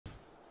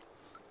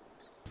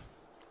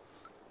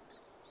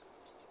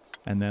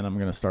And then I'm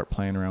going to start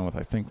playing around with,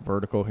 I think,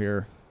 vertical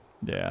here.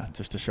 Yeah,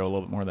 just to show a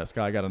little bit more of that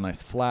sky. I got a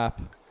nice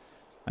flap.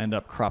 I ended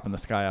up cropping the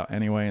sky out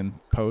anyway in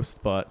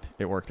post, but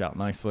it worked out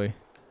nicely.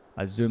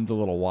 I zoomed a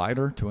little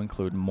wider to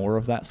include more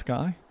of that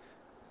sky,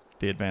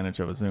 the advantage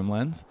of a zoom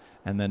lens,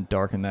 and then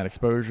darken that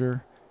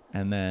exposure.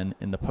 And then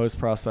in the post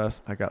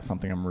process, I got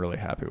something I'm really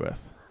happy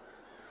with.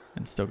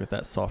 And still get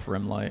that soft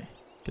rim light,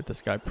 get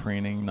this guy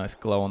preening, nice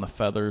glow on the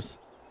feathers,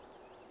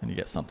 and you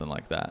get something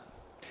like that.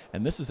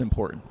 And this is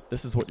important.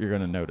 This is what you're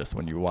going to notice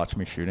when you watch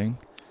me shooting,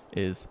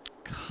 is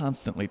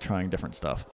constantly trying different stuff.